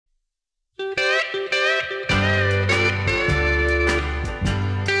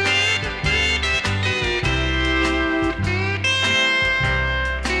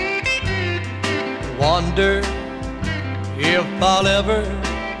wonder if I'll ever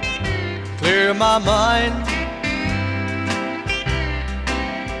clear my mind.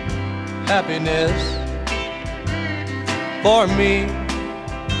 Happiness for me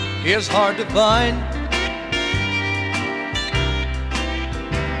is hard to find.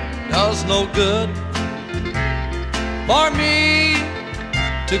 Does no good for me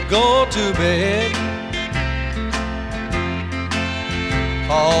to go to bed,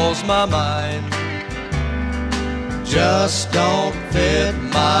 'cause my mind just don't fit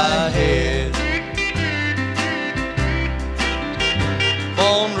my head.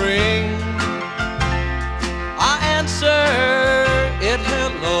 Phone ring, I answer it,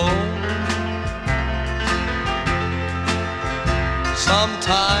 hello.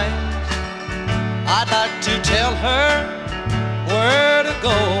 Sometimes I'd like to tell her where to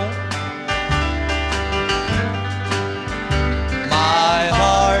go. My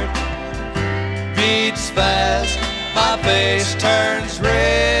heart beats fast, my face turns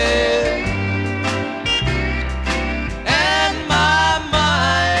red, and my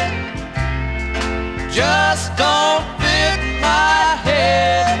mind just don't fit my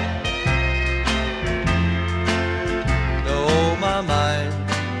head. No, my mind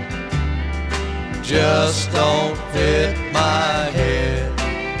just don't fit my head.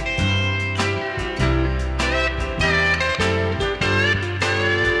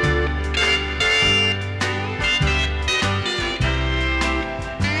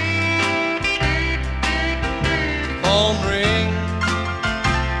 Phone ring,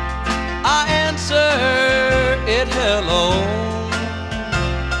 I answer it, hello.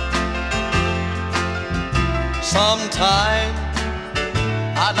 Sometimes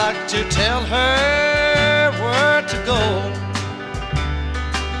I'd like to tell her where to go.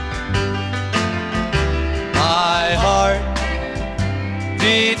 My heart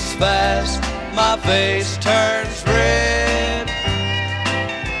beats fast, my face turns red,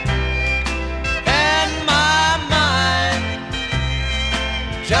 and my mind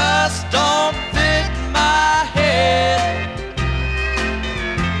just don't fit my head.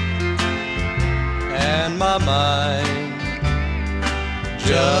 And my mind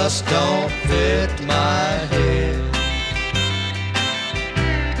just don't fit my head.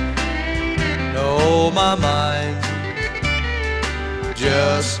 No, my mind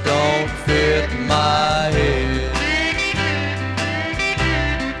just don't fit my head.